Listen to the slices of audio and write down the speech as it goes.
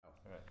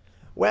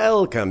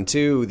Welcome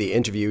to the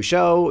interview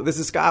show. This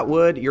is Scott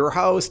Wood, your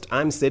host.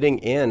 I'm sitting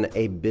in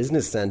a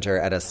business center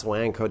at a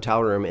swank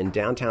hotel room in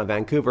downtown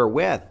Vancouver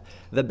with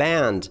the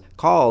band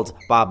called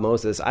Bob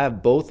Moses. I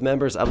have both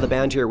members of the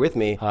band here with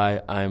me.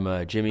 Hi,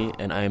 I'm Jimmy,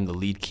 and I am the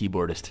lead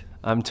keyboardist.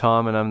 I'm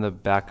Tom, and I'm the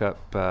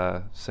backup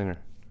singer.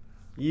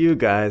 You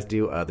guys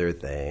do other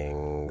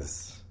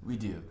things. We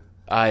do.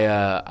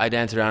 I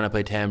dance around, I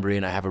play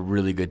tambourine, I have a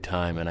really good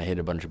time, and I hit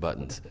a bunch of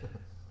buttons.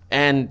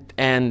 And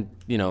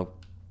you know,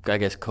 I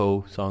guess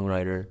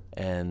co-songwriter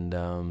and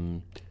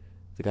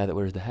the guy that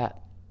wears the hat.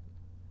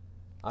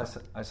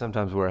 I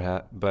sometimes wear a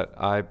hat, but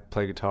I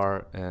play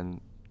guitar,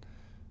 and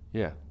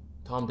yeah.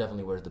 Tom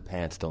definitely wears the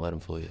pants, don't let him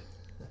fool you.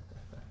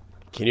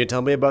 Can you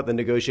tell me about the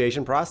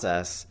negotiation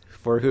process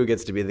for who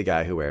gets to be the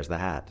guy who wears the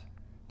hat?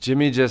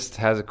 Jimmy just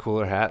has a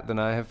cooler hat than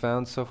I have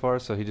found so far,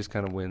 so he just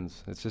kind of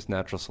wins. It's just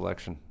natural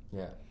selection.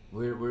 Yeah,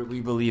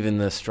 we believe in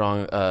the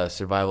strong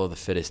survival of the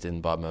fittest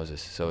in Bob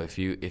Moses. So if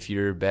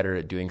you're better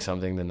at doing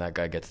something, then that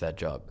guy gets that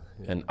job.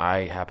 Yeah. And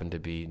I happen to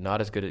be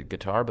not as good at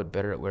guitar, but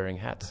better at wearing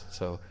hats.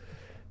 So,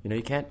 you know,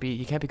 you can't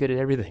be good at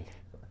everything.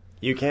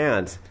 You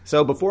can't.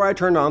 So before I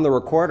turned on the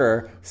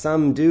recorder,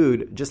 some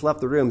dude just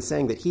left the room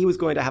saying that he was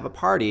going to have a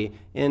party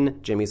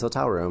in Jimmy's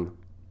hotel room.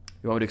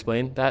 You want me to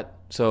explain that?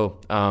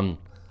 So,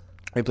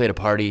 we played a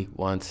party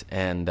once,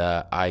 and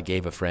I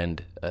gave a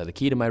friend the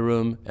key to my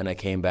room, and I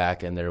came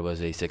back, and there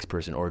was a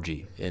 6-person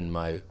orgy in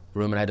my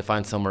room, and I had to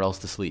find somewhere else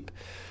to sleep.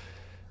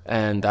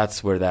 And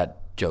that's where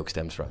that joke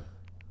stems from.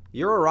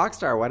 You're a rock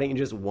star. Why don't you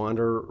just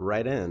wander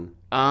right in?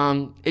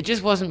 It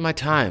just wasn't my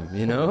time,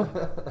 you know?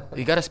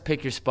 You got to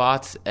pick your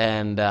spots,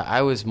 and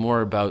I was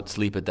more about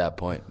sleep at that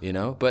point, you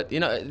know? But, you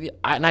know,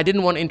 I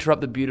didn't want to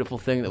interrupt the beautiful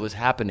thing that was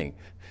happening,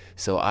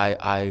 so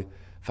I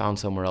found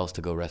somewhere else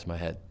to go rest my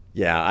head.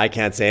 Yeah, I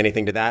can't say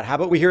anything to that. How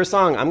about we hear a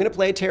song? I'm going to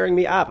play Tearing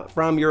Me Up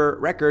from your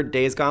record,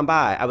 Days Gone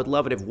By. I would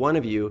love it if one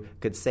of you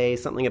could say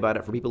something about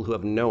it for people who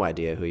have no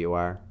idea who you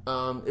are.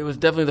 It was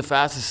definitely the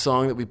fastest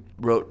song that we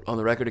wrote on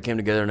the record. It came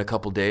together in a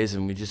couple days,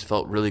 and we just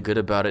felt really good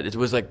about it. It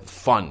was like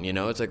fun, you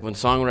know? It's like when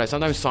sometimes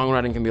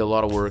songwriting can be a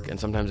lot of work, and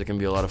sometimes it can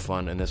be a lot of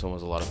fun, and this one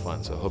was a lot of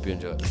fun, so I hope you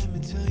enjoy it. Let me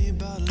tell you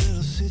about a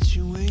little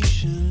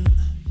situation.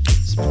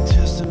 It's been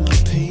testing my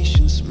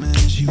patience, man.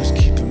 She was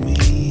keeping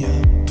me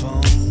up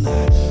all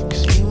night.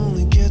 'Cause you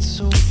only get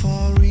so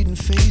far reading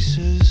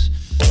faces.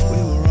 We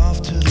were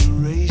off to the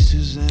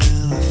races,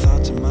 and I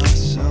thought to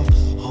myself,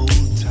 hold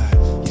tight.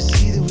 You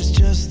see, there was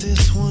just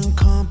this one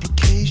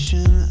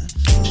complication.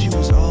 She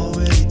was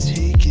already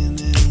taken,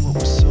 and what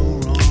was so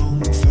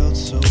wrong felt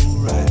so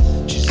right.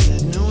 She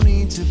said, no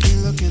need to be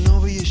looking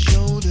over your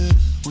shoulder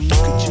when you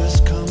could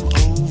just come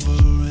over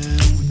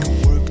and we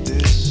could work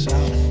this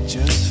out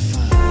just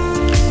fine.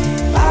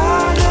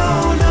 I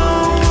don't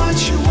know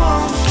what you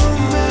want.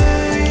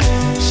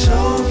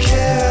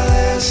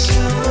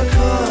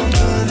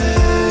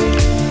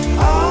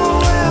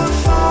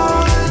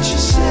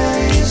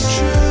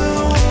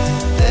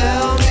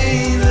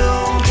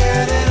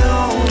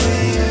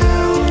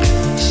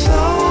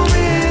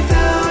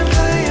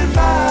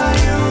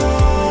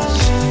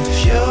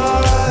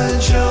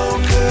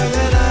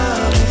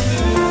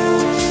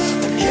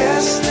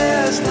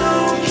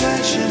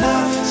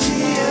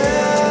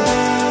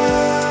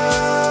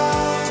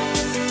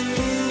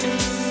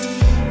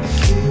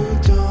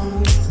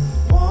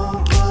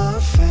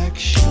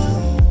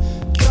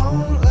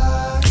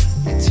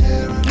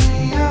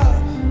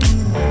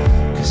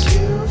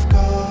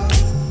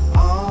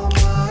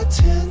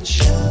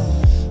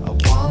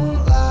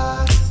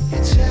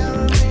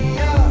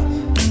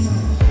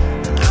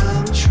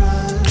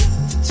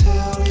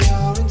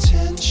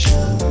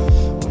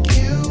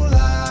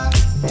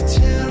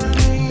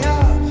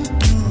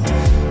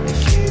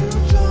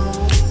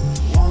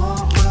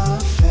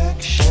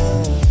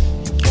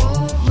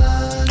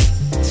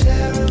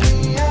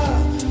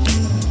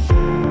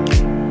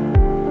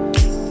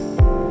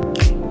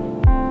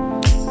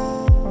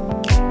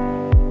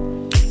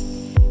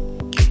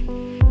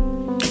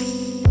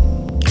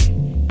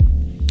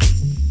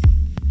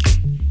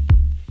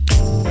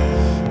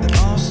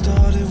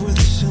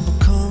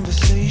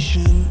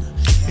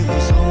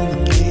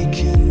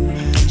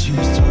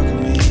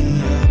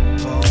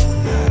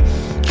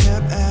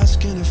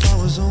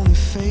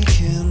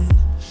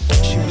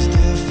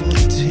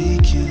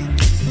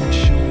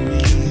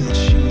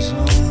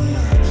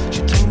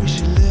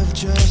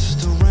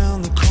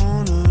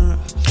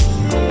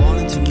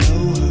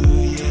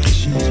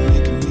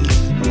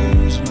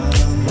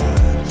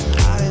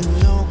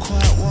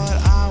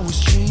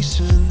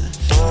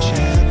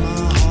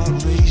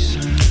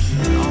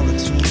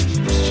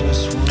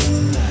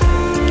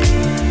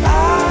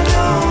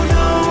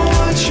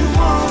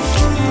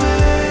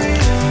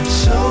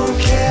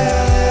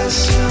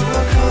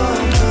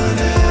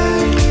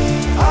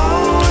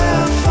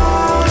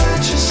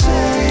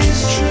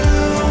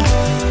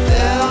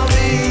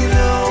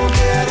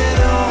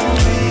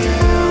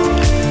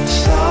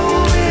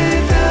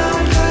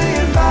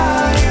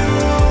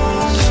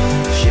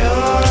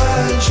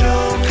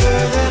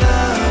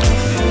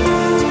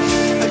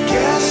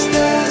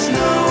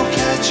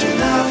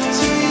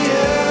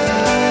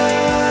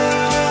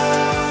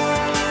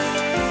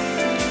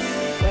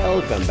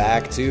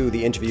 Welcome back to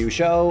the interview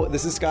show.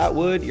 This is Scott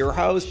Wood, your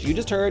host. You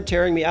just heard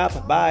Tearing Me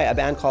Up by a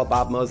band called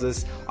Bob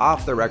Moses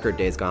off the record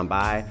Days Gone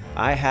By.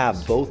 I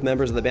have both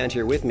members of the band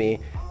here with me.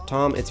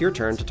 Tom, it's your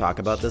turn to talk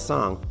about this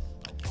song.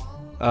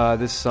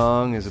 This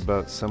song is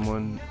about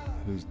someone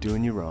who's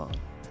doing you wrong.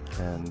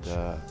 And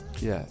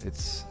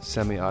it's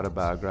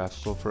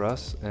semi-autobiographical for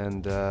us,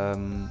 and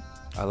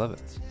I love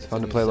it. It's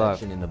fun to play live.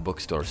 Section in the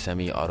bookstore,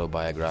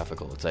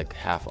 semi-autobiographical. It's like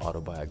half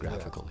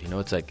autobiographical. Yeah. You know,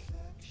 it's like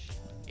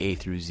A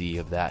through Z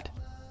of that,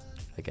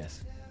 I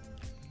guess.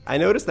 I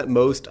noticed that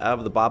most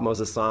of the Bob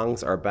Moses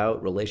songs are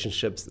about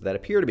relationships that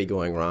appear to be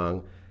going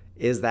wrong.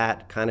 Is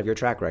that kind of your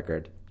track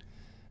record?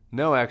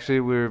 No,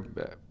 actually, we're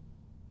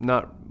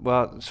not,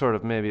 well, sort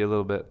of, maybe a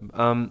little bit.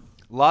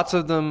 Lots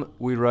of them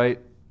we write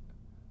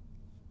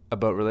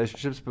about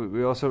relationships, but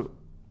we also,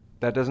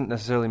 that doesn't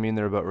necessarily mean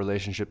they're about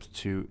relationships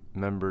to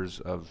members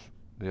of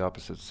the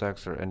opposite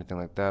sex or anything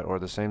like that, or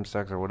the same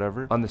sex or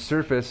whatever. On the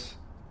surface,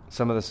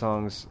 some of the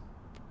songs,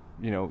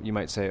 you know, you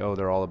might say, oh,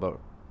 they're all about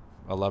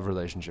a love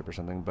relationship or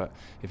something, but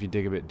if you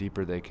dig a bit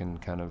deeper, they can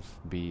kind of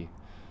be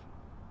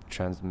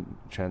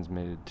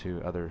transmitted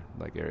to other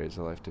like areas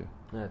of life too.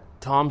 Yeah,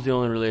 Tom's the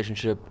only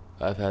relationship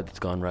I've had that's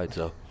gone right,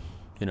 so,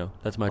 you know,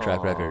 that's my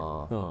track record.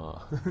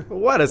 Aww.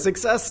 What a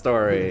success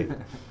story.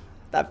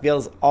 That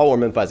feels all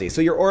warm and fuzzy.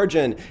 So your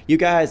origin, you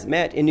guys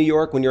met in New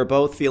York when you were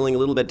both feeling a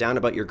little bit down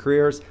about your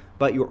careers,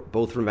 but you were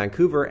both from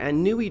Vancouver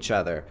and knew each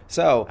other.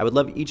 So I would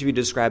love each of you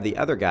to describe the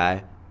other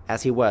guy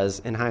as he was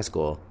in high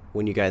school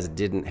when you guys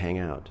didn't hang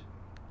out.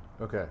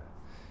 Okay.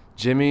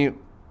 Jimmy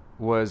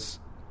was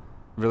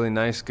a really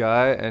nice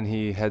guy, and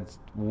he had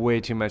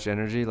way too much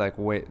energy, like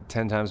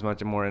 10 times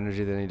much more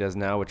energy than he does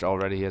now, which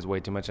already he has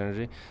way too much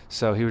energy.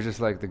 So he was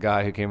just like the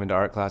guy who came into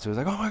art class who was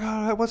like, oh my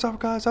God, what's up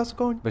guys, how's it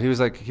going? But he was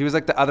like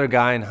the other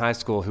guy in high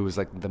school who was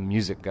like the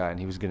music guy, and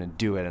he was going to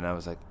do it, and I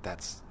was like,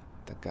 that's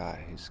the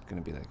guy who's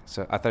going to be like,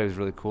 so I thought he was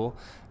really cool,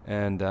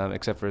 and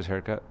except for his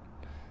haircut.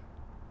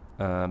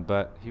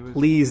 But he was...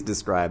 Please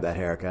describe that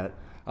haircut.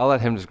 I'll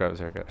let him describe his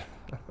haircut.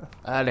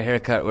 I had a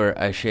haircut where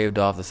I shaved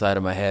off the side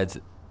of my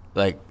head,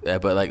 but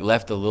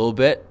left a little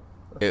bit.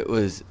 It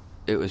was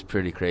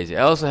pretty crazy.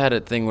 I also had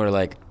a thing where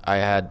like I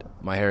had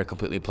my hair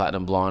completely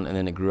platinum blonde, and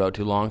then it grew out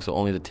too long, so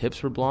only the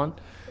tips were blonde.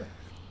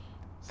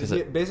 So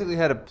he basically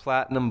had a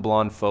platinum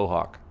blonde faux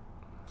hawk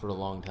for a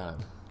long time.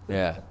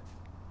 Yeah.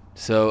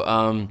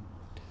 So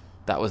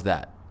that was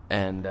that.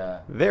 And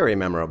very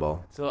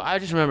memorable. So I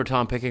just remember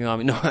Tom picking on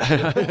me. No,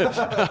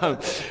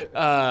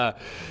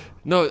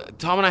 no.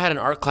 Tom and I had an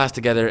art class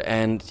together,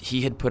 and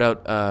he had put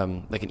out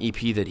like an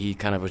EP that he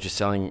kind of was just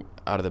selling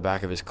out of the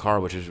back of his car,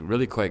 which was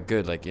really quite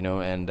good, like, you know.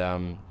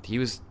 And he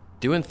was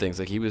doing things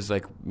like he was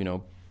like, you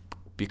know,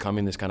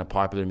 becoming this kind of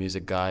popular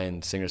music guy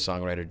and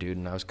singer-songwriter dude.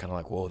 And I was kind of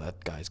like, whoa,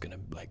 that guy's gonna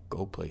like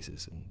go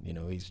places. And you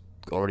know, he's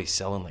already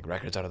selling like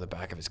records out of the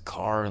back of his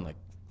car and like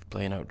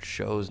playing out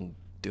shows and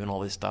doing all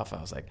this stuff.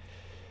 I was like,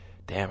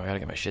 damn, I gotta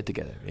get my shit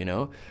together, you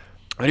know?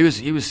 But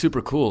he was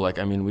super cool. Like,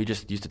 I mean, we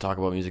just used to talk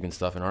about music and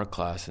stuff in art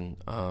class, and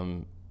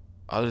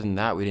other than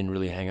that, we didn't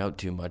really hang out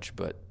too much.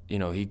 But, you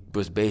know, he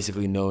was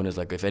basically known as,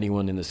 like, if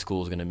anyone in the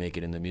school is going to make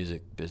it in the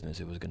music business,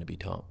 it was going to be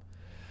Tom.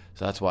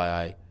 So that's why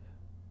I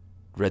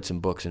read some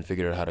books and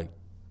figured out how to,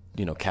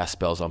 you know, cast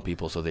spells on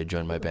people so they'd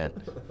join my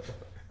band.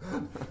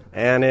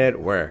 And it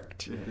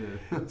worked.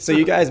 So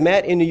you guys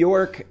met in New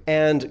York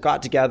and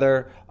got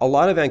together. A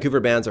lot of Vancouver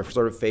bands are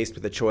sort of faced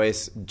with a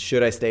choice,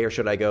 should I stay or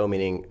should I go,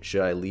 meaning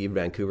should I leave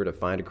Vancouver to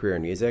find a career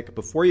in music?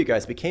 Before you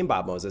guys became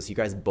Bob Moses, you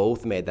guys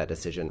both made that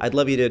decision. I'd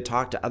love you to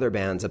talk to other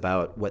bands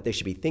about what they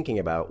should be thinking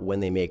about when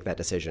they make that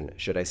decision.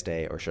 Should I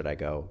stay or should I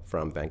go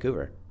from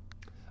Vancouver?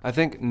 I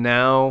think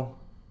now,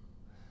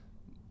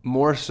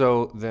 more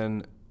so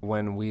than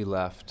when we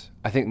left,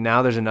 I think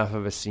now there's enough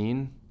of a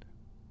scene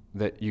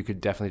that you could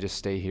definitely just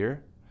stay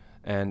here.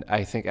 And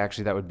I think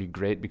actually that would be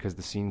great because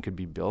the scene could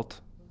be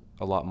built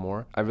a lot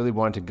more. I really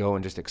wanted to go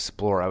and just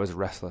explore. I was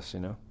restless,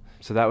 you know?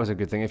 So that was a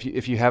good thing.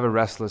 If you have a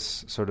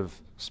restless sort of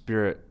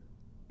spirit,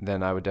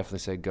 then I would definitely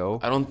say go.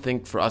 I don't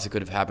think for us it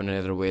could have happened any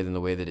other way than the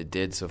way that it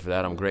did, so for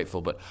that I'm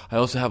grateful. But I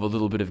also have a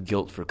little bit of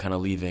guilt for kind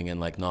of leaving and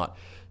like not,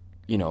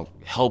 you know,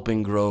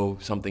 helping grow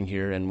something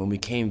here. And when we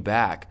came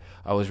back,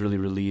 I was really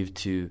relieved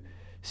to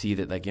see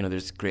that, like, you know,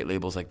 there's great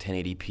labels like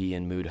 1080p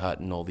and Mood Hut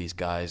and all these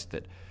guys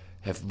that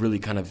have really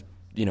kind of,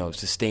 you know,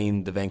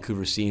 sustained the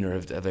Vancouver scene or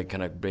have like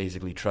kind of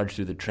basically trudged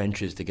through the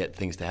trenches to get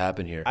things to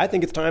happen here. I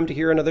think it's time to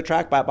hear another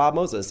track by Bob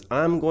Moses.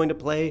 I'm going to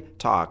play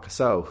Talk.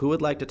 So who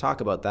would like to talk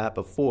about that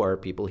before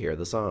people hear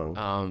the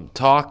song?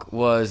 Talk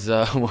was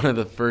one of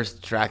the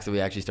first tracks that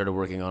we actually started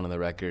working on the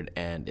record,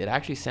 and it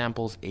actually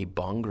samples a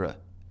bangra,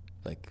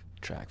 like,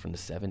 track from the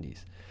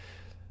 70s.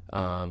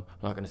 I'm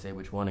not going to say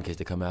which one in case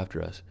they come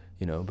after us,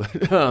 you know, but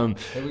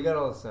hey, we got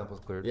all the samples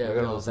cleared. Yeah, we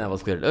got all the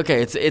samples cleared.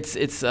 Okay,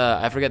 it's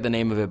I forget the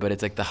name of it, but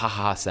it's like the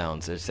ha-ha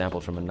sounds. It's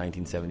sampled from a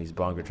 1970s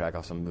bangra track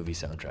off some movie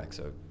soundtrack,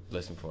 so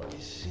listen for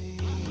it. See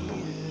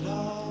it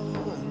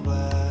all in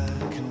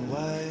black and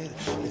white.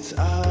 It's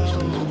out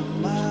of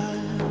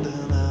mind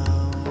and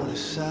out of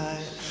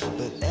sight,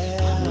 but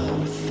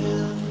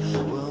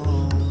everything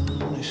will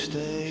only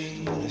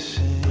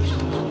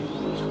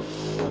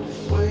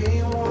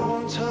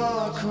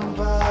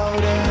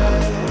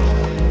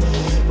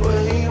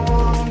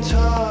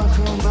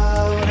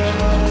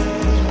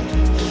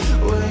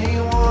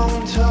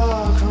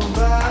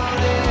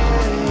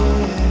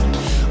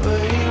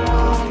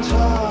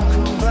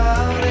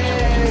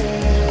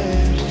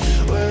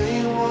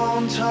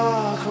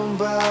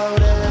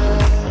about it.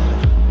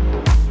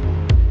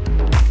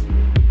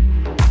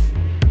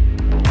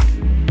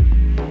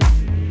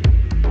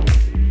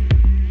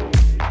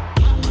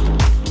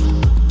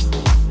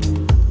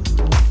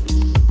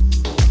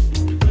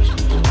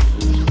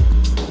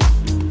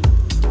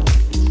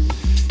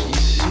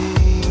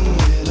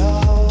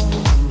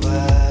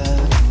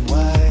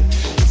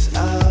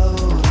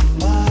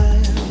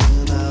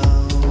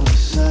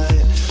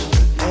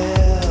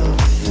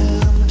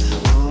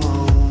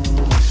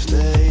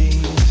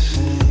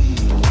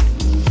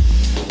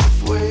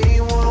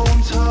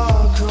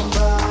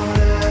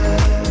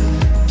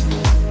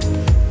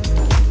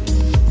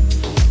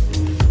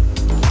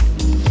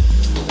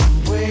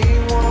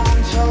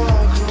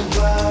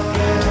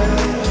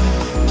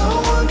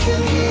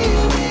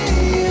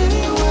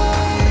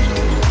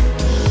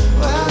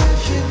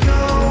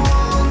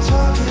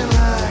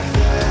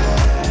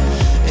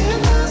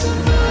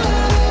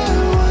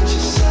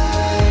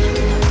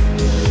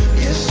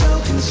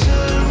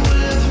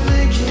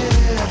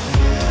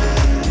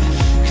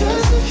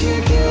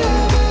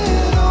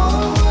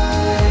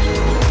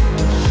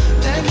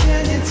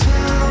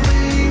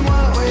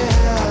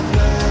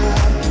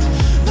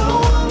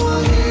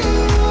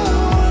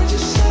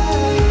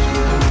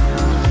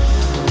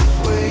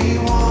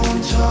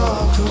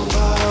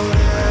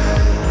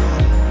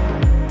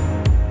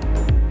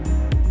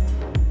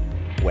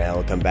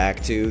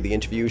 Back to the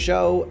interview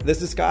show.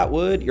 This is Scott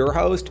Wood, your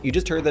host. You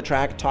just heard the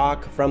track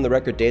Talk from the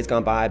record Days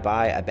Gone By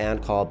a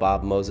band called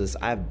Bob Moses.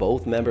 I have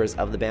both members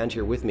of the band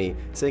here with me,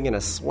 sitting in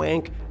a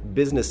swank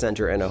business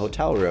center in a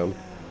hotel room.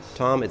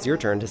 Tom, it's your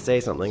turn to say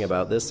something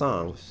about this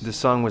song. This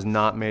song was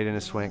not made in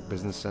a swank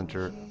business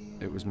center.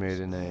 It was made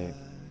in a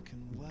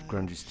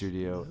grungy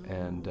studio,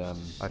 and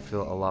I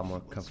feel a lot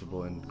more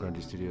comfortable in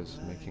grungy studios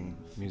making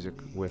music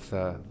with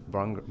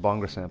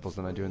bangra samples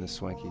than I do in this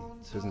swanky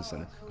business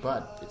center.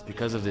 But it's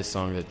because of this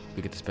song that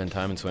we get to spend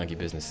time in swanky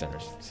business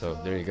centers. So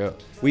there you go.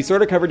 We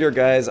sort of covered your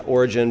guys'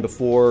 origin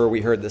before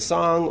we heard the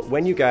song.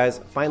 When you guys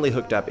finally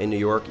hooked up in New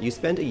York, you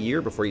spent a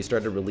year before you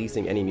started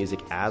releasing any music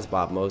as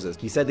Bob Moses.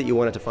 You said that you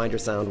wanted to find your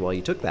sound while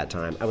you took that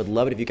time. I would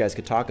love it if you guys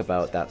could talk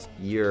about that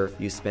year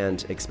you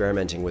spent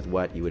experimenting with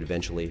what you would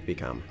eventually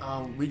become.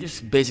 We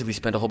just basically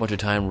spent a whole bunch of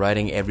time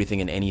writing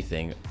everything and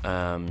anything,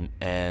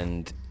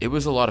 and it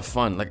was a lot of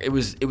fun. Like it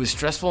was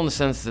stressful in the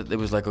sense that it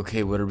was like,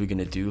 okay, what are we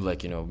gonna do?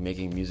 Like, you know,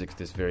 making music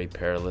this very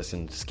perilous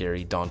and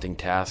scary, daunting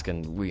task,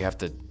 and we have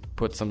to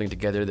put something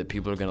together that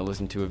people are going to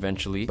listen to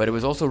eventually. But it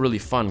was also really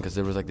fun because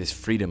there was like this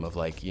freedom of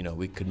like, you know,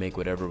 we could make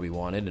whatever we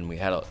wanted, and we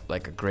had a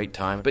great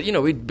time. But, you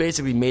know, we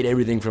basically made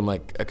everything from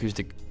like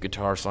acoustic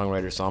guitar,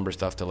 songwriter, somber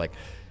stuff to like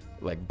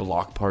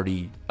block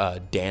party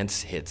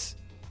dance hits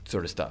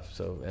sort of stuff.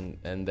 So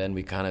and then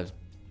we kind of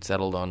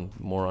settled on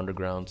more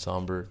underground,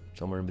 somber,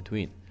 somewhere in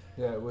between.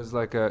 Yeah, it was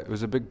like it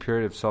was a big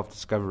period of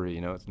self-discovery. You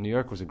know, New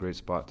York was a great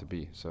spot to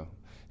be. So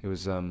it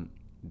was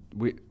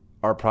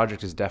our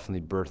project is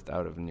definitely birthed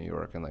out of New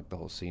York and like the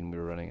whole scene we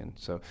were running in.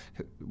 So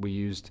we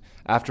used,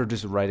 after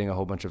just writing a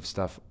whole bunch of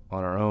stuff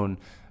on our own,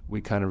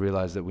 we kind of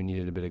realized that we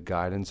needed a bit of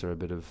guidance or a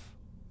bit of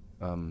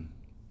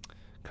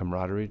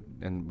camaraderie,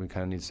 and we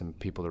kind of needed some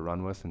people to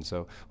run with. And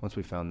so once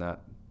we found that,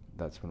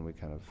 that's when we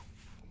kind of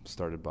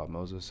started Bob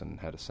Moses and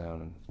had a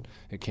sound, and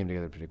it came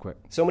together pretty quick.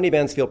 So many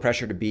bands feel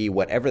pressure to be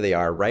whatever they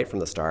are right from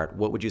the start.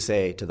 What would you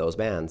say to those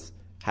bands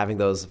having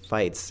those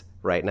fights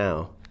right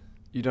now?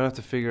 You don't have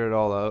to figure it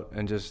all out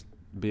and just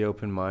be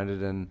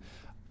open-minded. And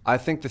I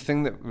think the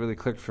thing that really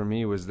clicked for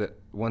me was that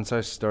once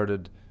I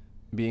started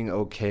being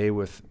okay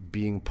with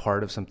being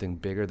part of something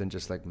bigger than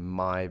just like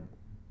my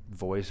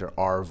voice or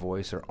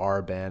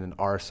our band and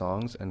our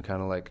songs, and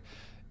kind of like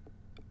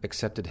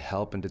accepted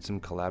help and did some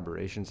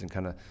collaborations and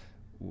kind of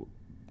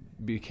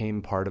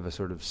became part of a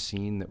sort of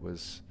scene that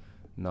was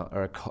not,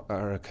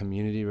 or a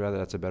community rather,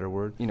 that's a better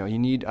word. You know, you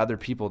need other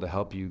people to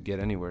help you get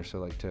anywhere. So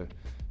like to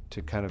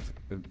kind of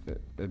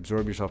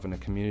absorb yourself in a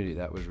community,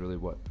 that was really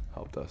what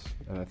helped us.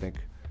 And I think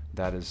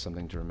that is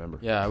something to remember.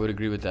 Yeah, I would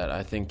agree with that.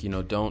 I think, you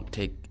know, don't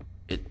take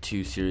it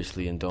too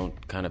seriously and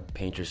don't kind of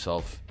paint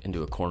yourself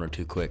into a corner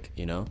too quick,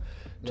 you know?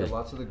 Yeah,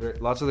 lots of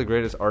the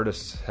greatest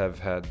artists have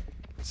had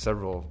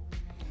several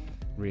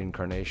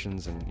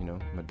reincarnations, and you know,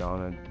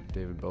 Madonna,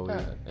 David Bowie,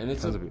 and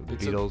it's tons of people,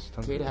 the Beatles.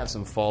 Okay to have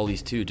some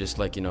follies too, just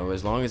like, you know,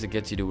 as long as it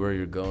gets you to where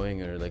you're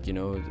going, or like, you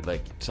know,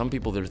 like some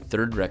people, their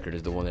third record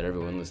is the one that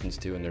everyone listens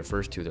to, and their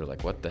first two, they're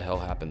like, what the hell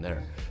happened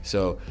there?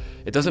 So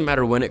it doesn't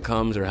matter when it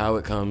comes or how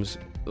it comes,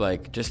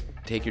 like just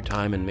take your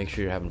time and make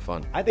sure you're having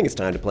fun. I think it's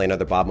time to play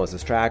another Bob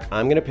Moses track.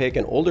 I'm going to pick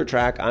an older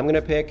track. I'm going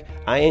to pick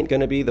I Ain't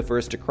Gonna Be the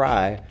First to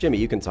Cry. Jimmy,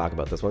 you can talk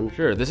about this one.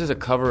 Sure, this is a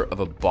cover of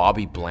a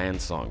Bobby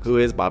Bland song. Who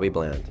is Bobby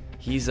Bland?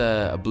 He's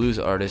a blues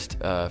artist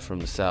from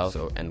the South,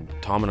 and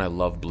Tom and I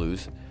love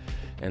blues,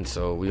 and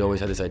so we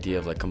always had this idea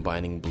of like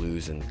combining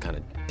blues and kind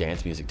of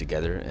dance music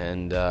together,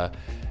 and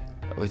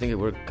we think it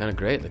worked kind of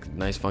great, like a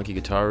nice funky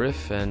guitar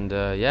riff, and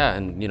yeah,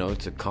 and you know,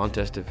 it's a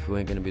contest of who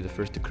ain't gonna be the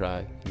first to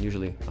cry. And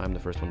usually I'm the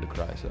first one to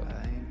cry, so.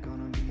 I ain't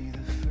gonna be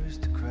the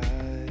first to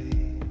cry,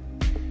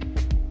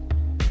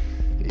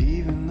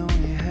 even though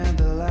you had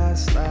the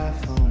last laugh.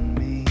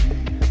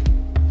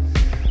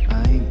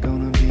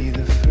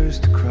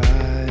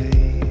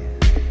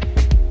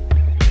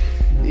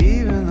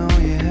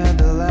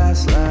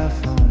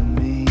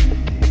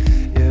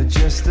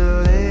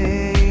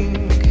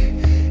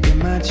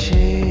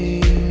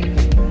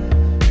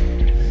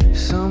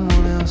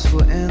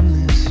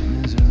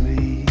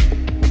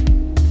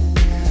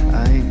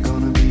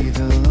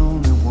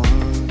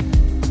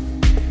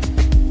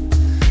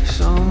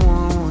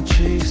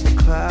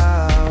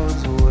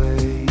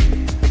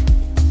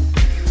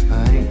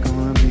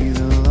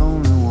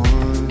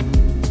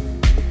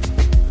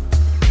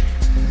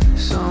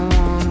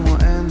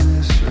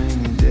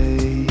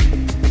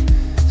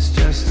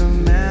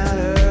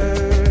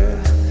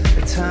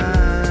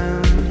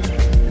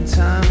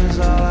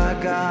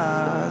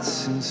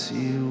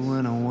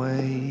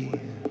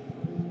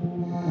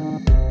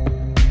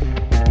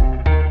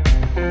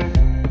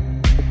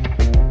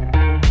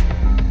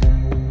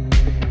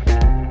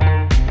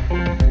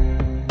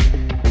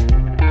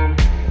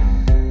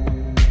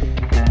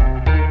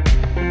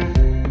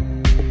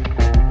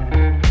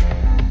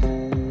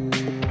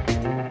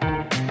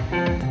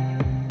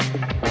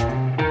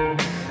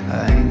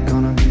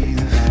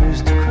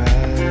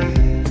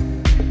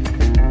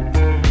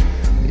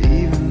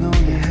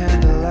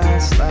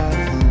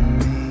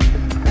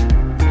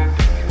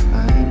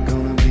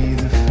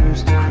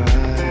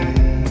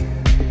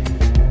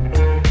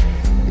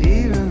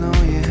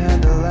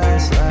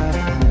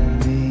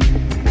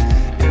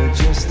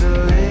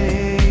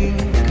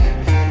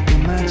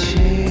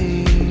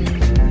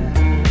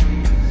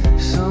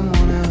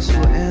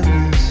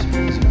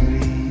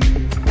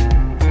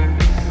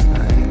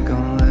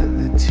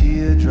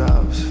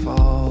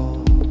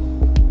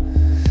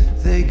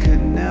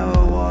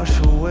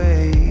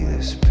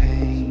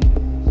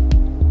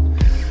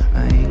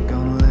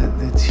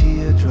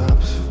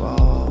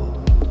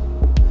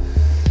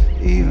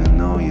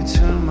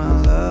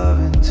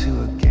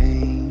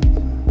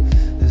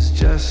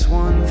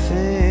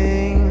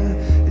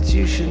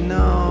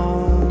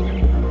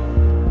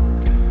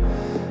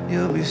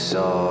 be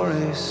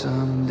sorry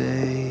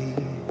someday.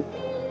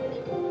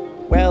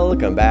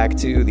 Welcome back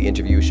to the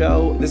interview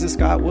show. This is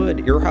Scott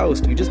Wood, your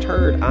host. You just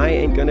heard I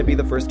Ain't Gonna Be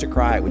the First to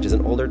Cry, which is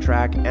an older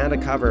track and a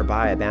cover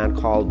by a band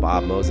called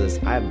Bob Moses.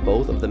 I have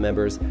both of the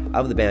members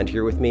of the band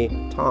here with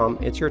me. Tom,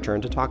 it's your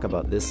turn to talk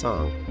about this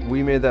song.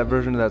 We made that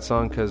version of that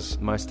song because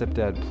my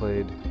stepdad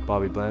played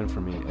Bobby Bland for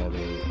me at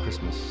a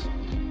Christmas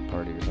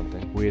party or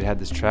something. We had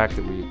this track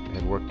that we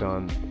had worked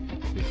on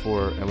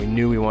before, and we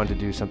knew we wanted to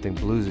do something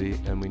bluesy,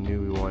 and we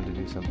knew we wanted to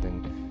do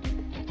something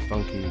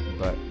funky,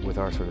 but with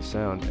our sort of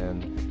sound,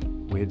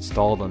 and we had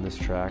stalled on this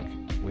track.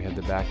 We had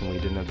the backing,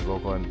 we didn't have the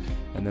vocal, and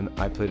then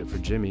I played it for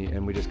Jimmy,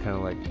 and we just kind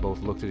of like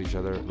both looked at each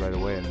other right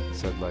away and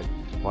said like,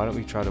 why don't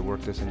we try to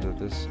work this into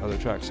this other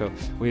track? So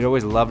we'd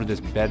always loved this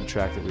bed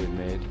track that we had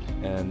made,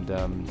 and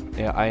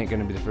yeah, I Ain't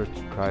Gonna Be the First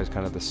to Cry is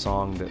kind of the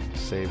song that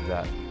saved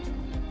that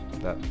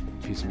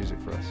piece of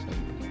music for us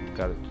and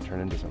got it to turn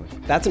into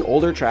something. That's an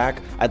older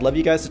track. I'd love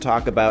you guys to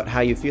talk about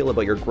how you feel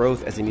about your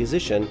growth as a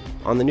musician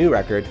on the new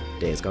record,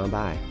 Days Gone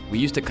By. We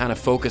used to kind of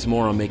focus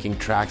more on making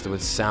tracks that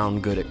would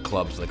sound good at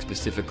clubs, like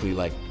specifically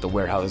like the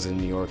warehouses in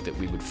New York that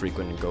we would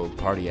frequent and go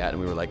party at. And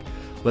we were like,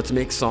 let's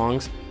make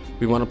songs.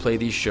 We want to play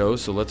these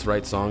shows, so let's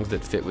write songs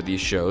that fit with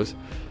these shows.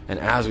 And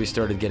as we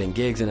started getting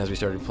gigs and as we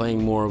started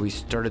playing more, we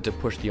started to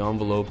push the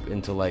envelope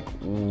into like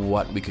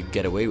what we could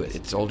get away with.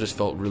 It's all just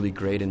felt really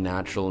great and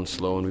natural and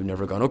slow, and we've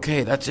never gone,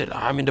 okay, that's it,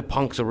 I'm into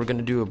punk, so we're going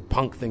to do a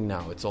punk thing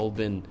now. It's all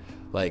been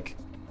like,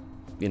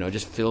 you know,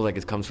 just feels like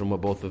it comes from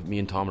what both of me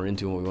and Tom are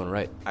into and what we want to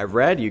write. I've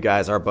read you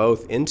guys are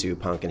both into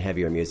punk and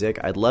heavier music.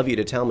 I'd love you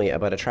to tell me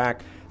about a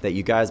track that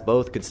you guys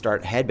both could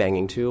start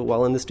headbanging to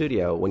while in the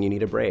studio when you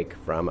need a break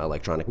from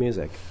electronic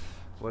music.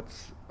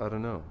 I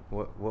don't know.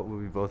 What would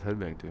we both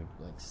headbang to?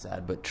 Like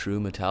Sad But True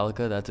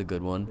Metallica, that's a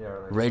good one. Yeah,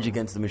 like Rage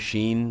Against the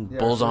Machine,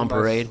 Bulls on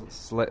Parade.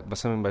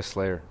 Something by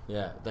Slayer.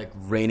 Yeah, like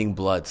Raining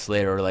Blood,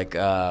 Slayer, or like,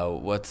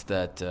 what's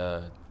that?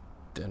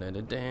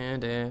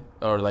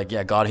 Or like,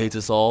 yeah, God Hates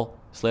Us All,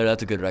 Slayer,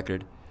 that's a good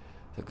record.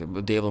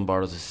 Dave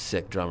Lombardo's a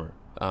sick drummer.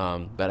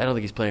 But I don't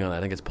think he's playing on that. I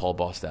think it's Paul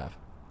Bostaph.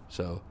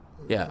 So,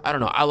 yeah, I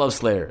don't know. I love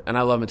Slayer, and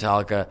I love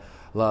Metallica,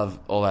 love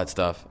all that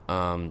stuff.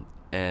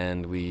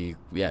 And we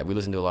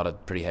listen to a lot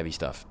of pretty heavy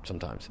stuff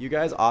sometimes. You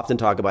guys often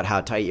talk about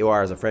how tight you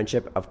are as a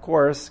friendship, of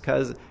course,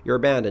 because you're a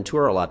band and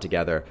tour a lot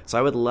together. So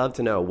I would love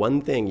to know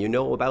one thing you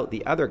know about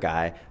the other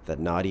guy that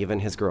not even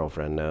his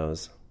girlfriend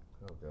knows.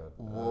 Oh, God.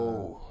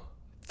 Whoa.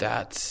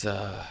 That's,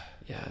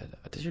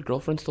 does your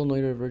girlfriend still know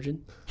you're a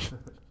virgin?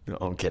 No,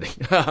 I'm kidding.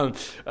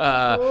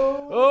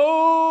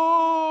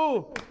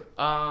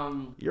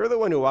 You're the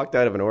one who walked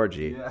out of an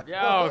orgy.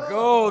 Yo,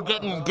 go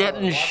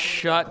getting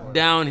shut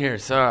down here.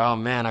 Sorry, oh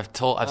man,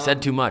 I've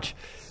said too much.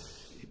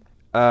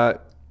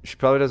 She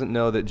probably doesn't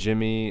know that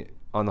Jimmy,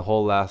 on the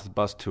whole last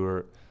bus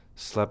tour,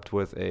 slept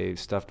with a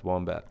stuffed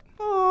wombat.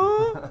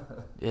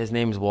 His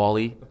name's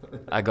Wally.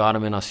 I got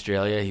him in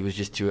Australia. He was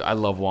just I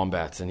love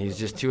wombats, and he's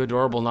just too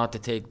adorable not to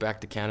take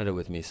back to Canada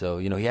with me. So,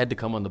 you know, he had to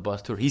come on the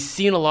bus tour. He's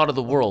seen a lot of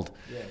the world.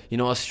 Yeah. You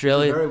know,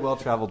 Australia. Very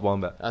well-traveled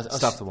wombat.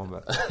 Stuffed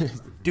wombat.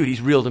 Dude,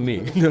 he's real to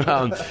me.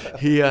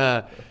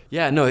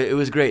 It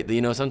was great.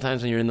 You know,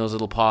 sometimes when you're in those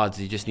little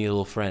pods, you just need a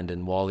little friend,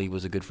 and Wally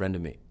was a good friend to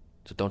me.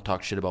 So don't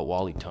talk shit about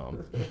Wally,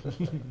 Tom.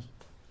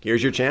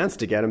 Here's your chance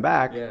to get him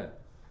back. Yeah.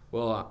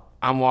 Well,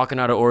 I'm walking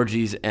out of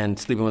orgies and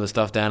sleeping with a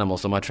stuffed animal,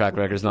 so my track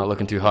record's not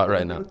looking too hot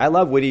right now. I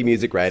love witty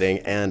music writing,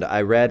 and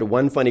I read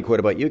one funny quote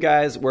about you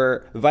guys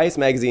where Vice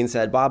magazine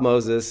said Bob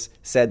Moses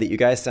said that you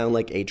guys sound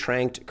like a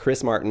tranked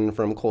Chris Martin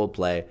from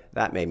Coldplay.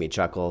 That made me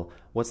chuckle.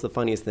 What's the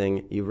funniest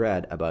thing you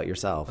read about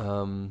yourself?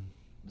 Did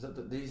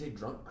you say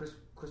drunk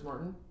Chris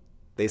Martin?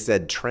 They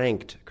said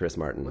tranked Chris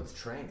Martin. What's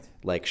tranked?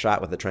 Like shot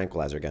with a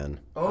tranquilizer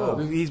gun. Oh,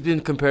 he's been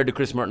compared to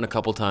Chris Martin a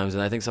couple times,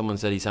 and I think someone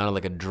said he sounded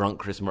like a drunk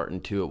Chris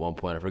Martin too at one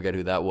point. I forget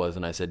who that was,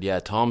 and I said, yeah,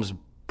 Tom's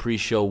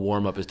pre-show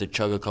warm-up is to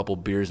chug a couple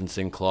beers and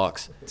sing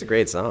clocks. It's a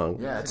great song.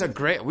 Yeah,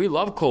 we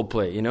love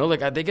Coldplay, you know,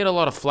 like they get a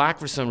lot of flack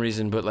for some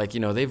reason, but like, you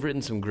know, they've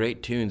written some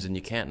great tunes, and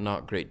you can't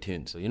knock great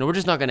tunes. So, you know, we're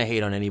just not going to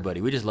hate on anybody.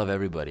 We just love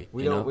everybody.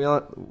 We hate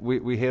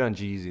on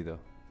G-Eazy though,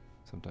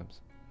 sometimes.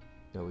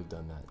 No, we've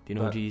done that. Do you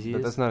know who G-Eazy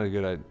is? That's not a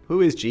good idea.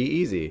 Who is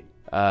G-Eazy?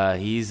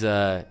 He's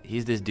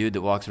this dude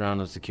that walks around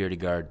with a security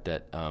guard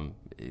that, and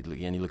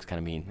he looks kind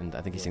of mean, and I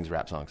think he sings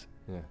rap songs.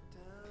 Yeah.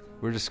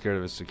 We're just scared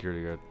of his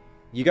security guard.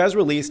 You guys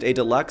released a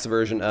deluxe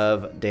version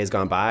of Days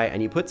Gone By,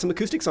 and you put some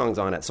acoustic songs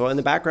on it. So in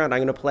the background, I'm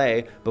going to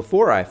play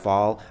Before I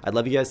Fall. I'd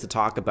love you guys to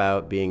talk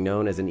about being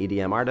known as an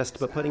EDM artist,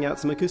 but putting out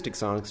some acoustic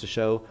songs to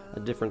show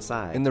a different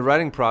side. In the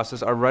writing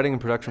process, our writing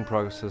and production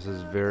process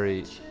is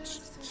very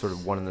sort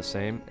of one and the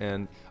same,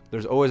 and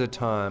there's always a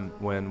time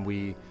when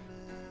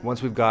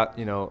once we've got,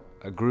 you know,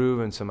 a groove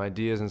and some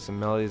ideas and some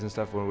melodies and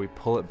stuff, when we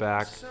pull it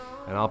back,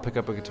 and I'll pick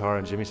up a guitar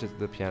and Jimmy sits at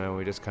the piano and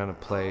we just kind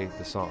of play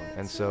the song.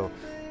 And so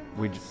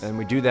we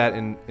do that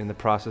in the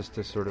process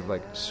to sort of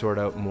like sort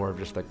out more of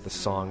just like the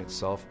song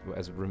itself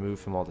as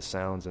removed from all the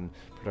sounds and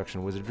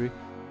production wizardry.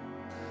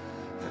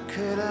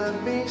 Could I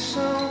be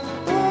so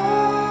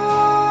wrong?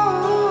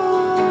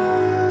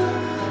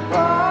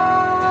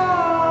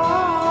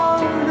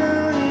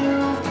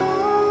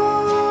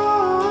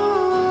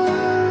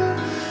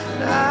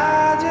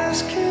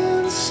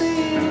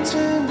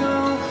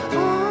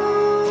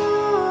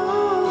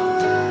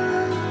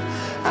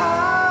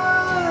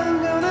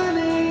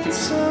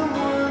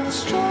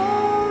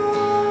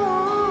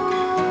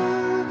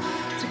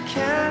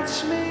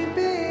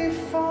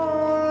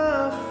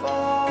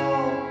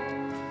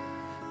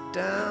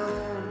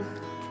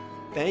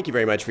 Thank you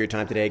very much for your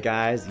time today,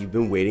 guys. You've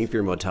been waiting for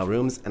your motel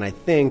rooms, and I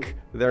think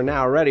they're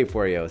now ready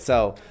for you.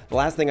 So the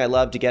last thing I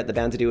love to get the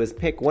band to do is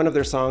pick one of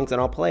their songs, and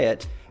I'll play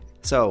it.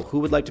 So who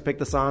would like to pick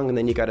the song, and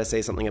then you got to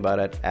say something about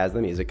it as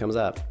the music comes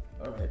up.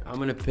 All right, I'm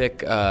going to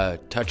pick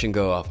Touch and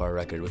Go off our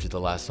record, which is the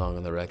last song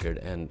on the record,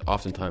 and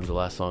oftentimes the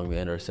last song we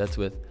end our sets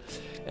with.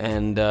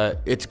 And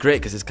it's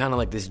great because it's kind of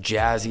like this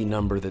jazzy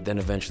number that then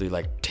eventually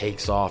like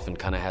takes off and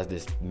kind of has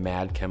this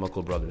mad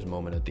Chemical Brothers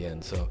moment at the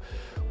end. So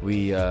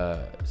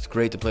it's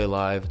great to play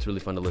live. It's really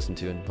fun to listen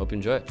to, and hope you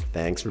enjoy it.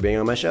 Thanks for being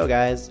on my show,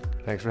 guys.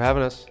 Thanks for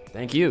having us.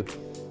 Thank you.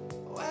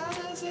 Well,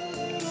 there's a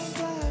little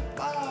black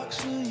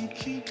box where you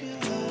keep your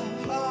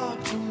love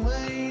locked and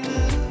waiting.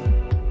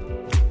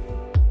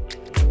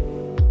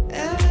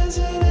 And there's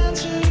an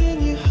answer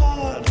in your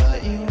heart,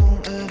 but you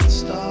won't let it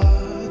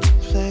start to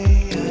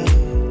play it.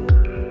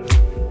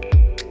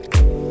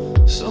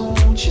 So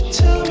won't you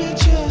tell me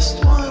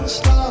just once,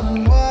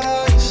 darling, what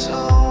are you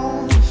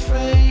so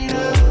afraid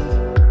of?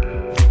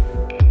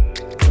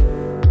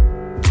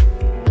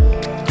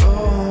 Go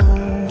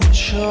and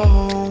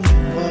show me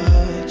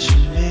what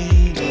you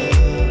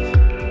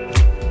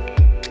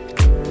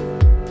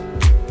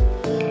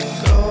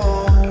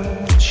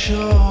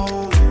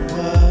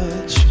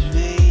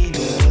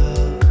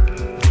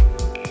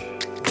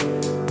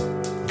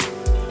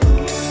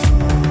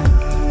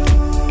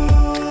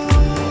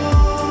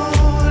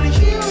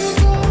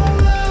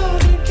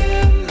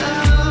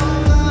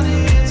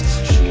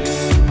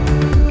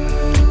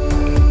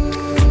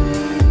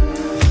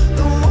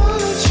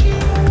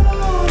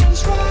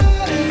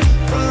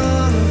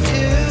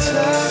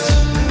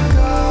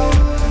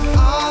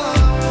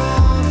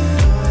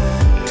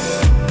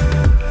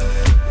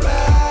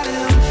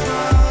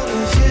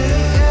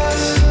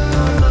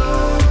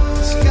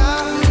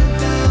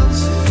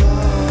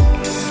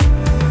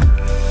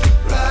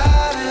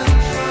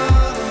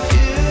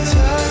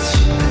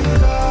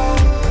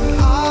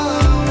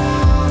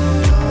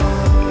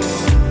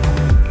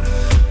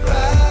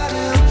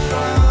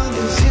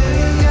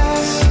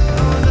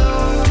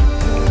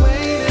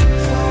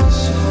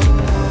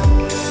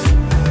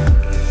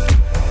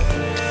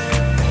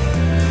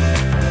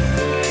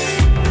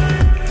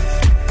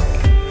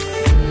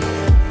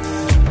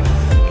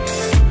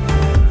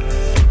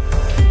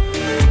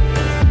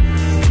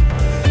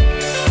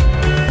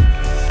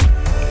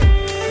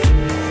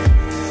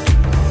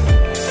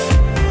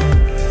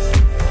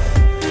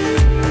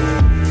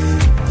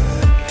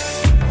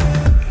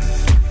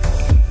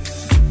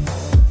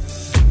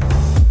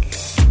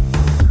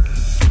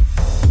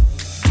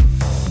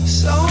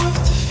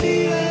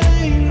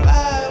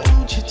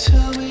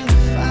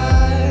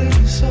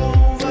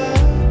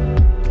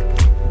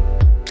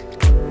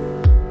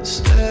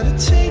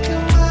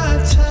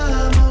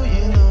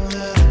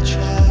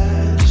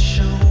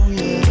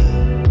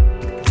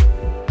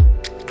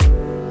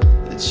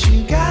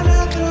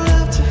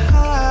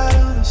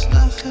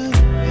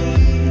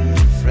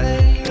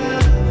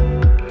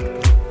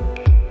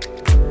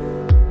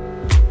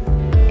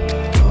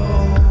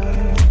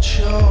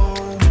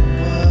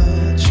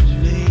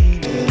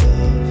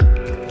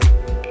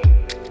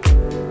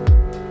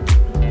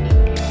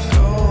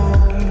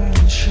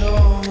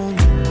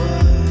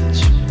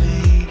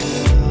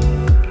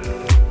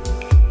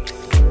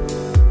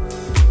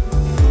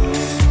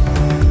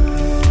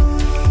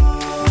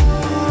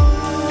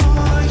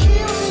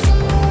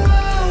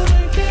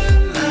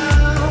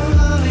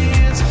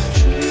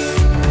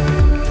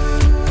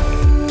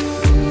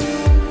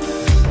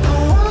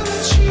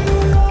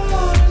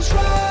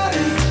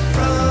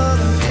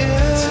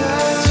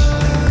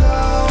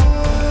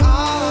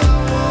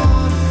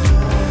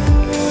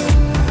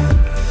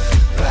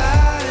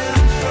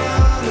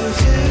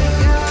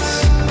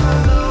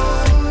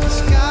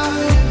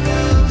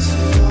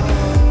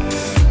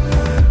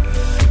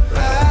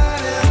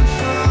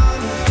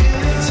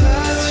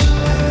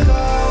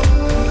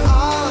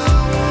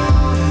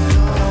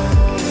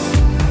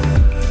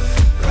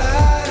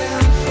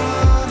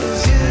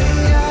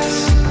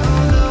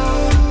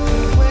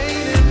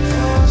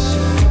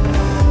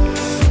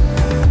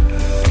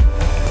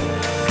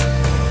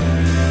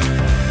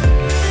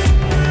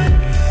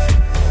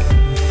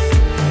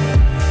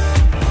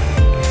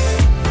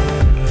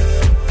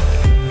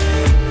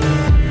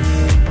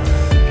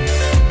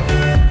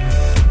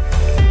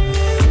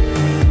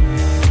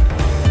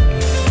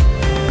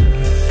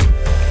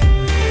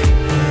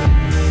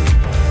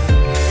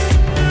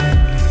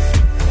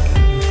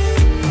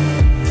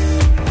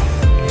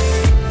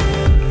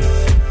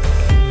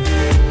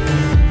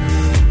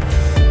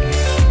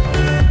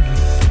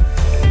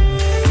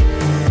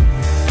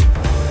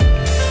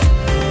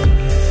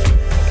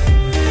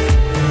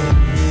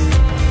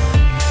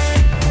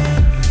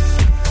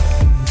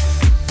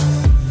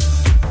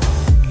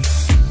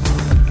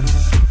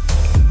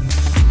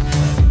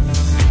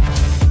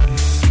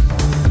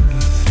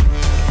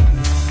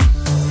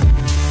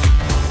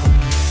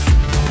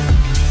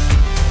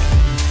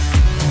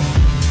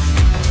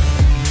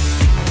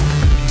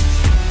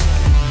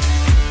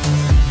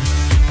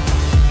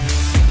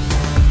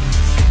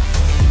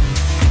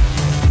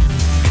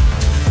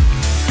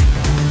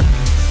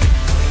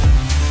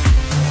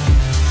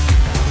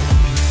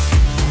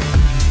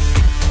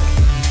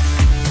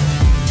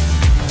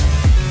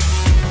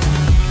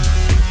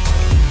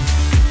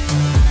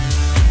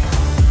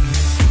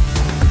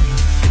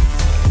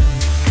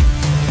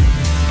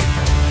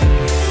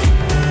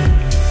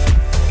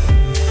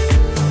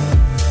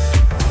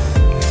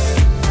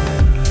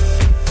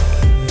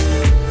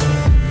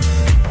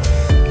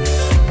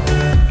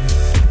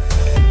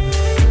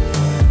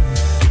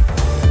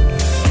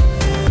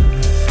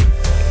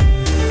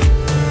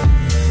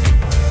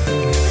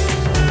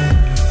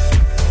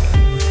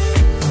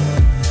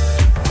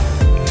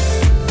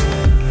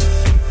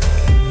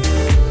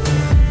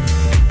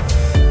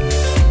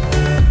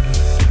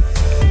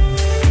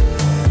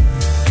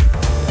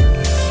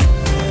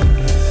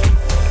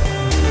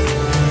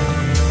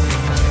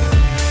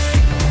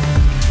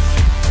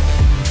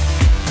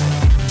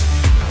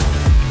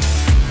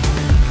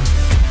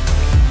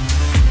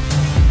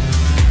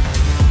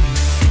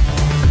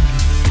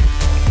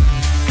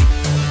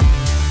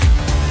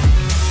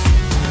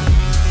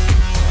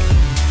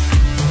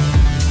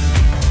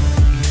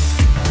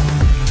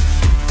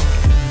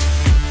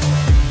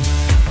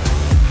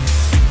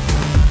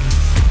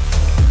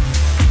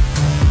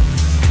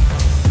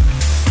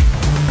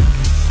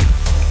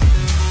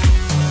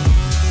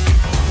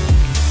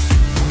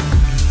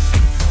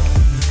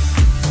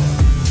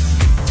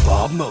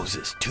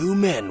Two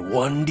Men,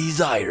 One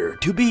Desire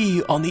to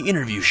be on the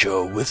interview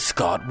show with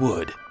Scott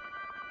Wood.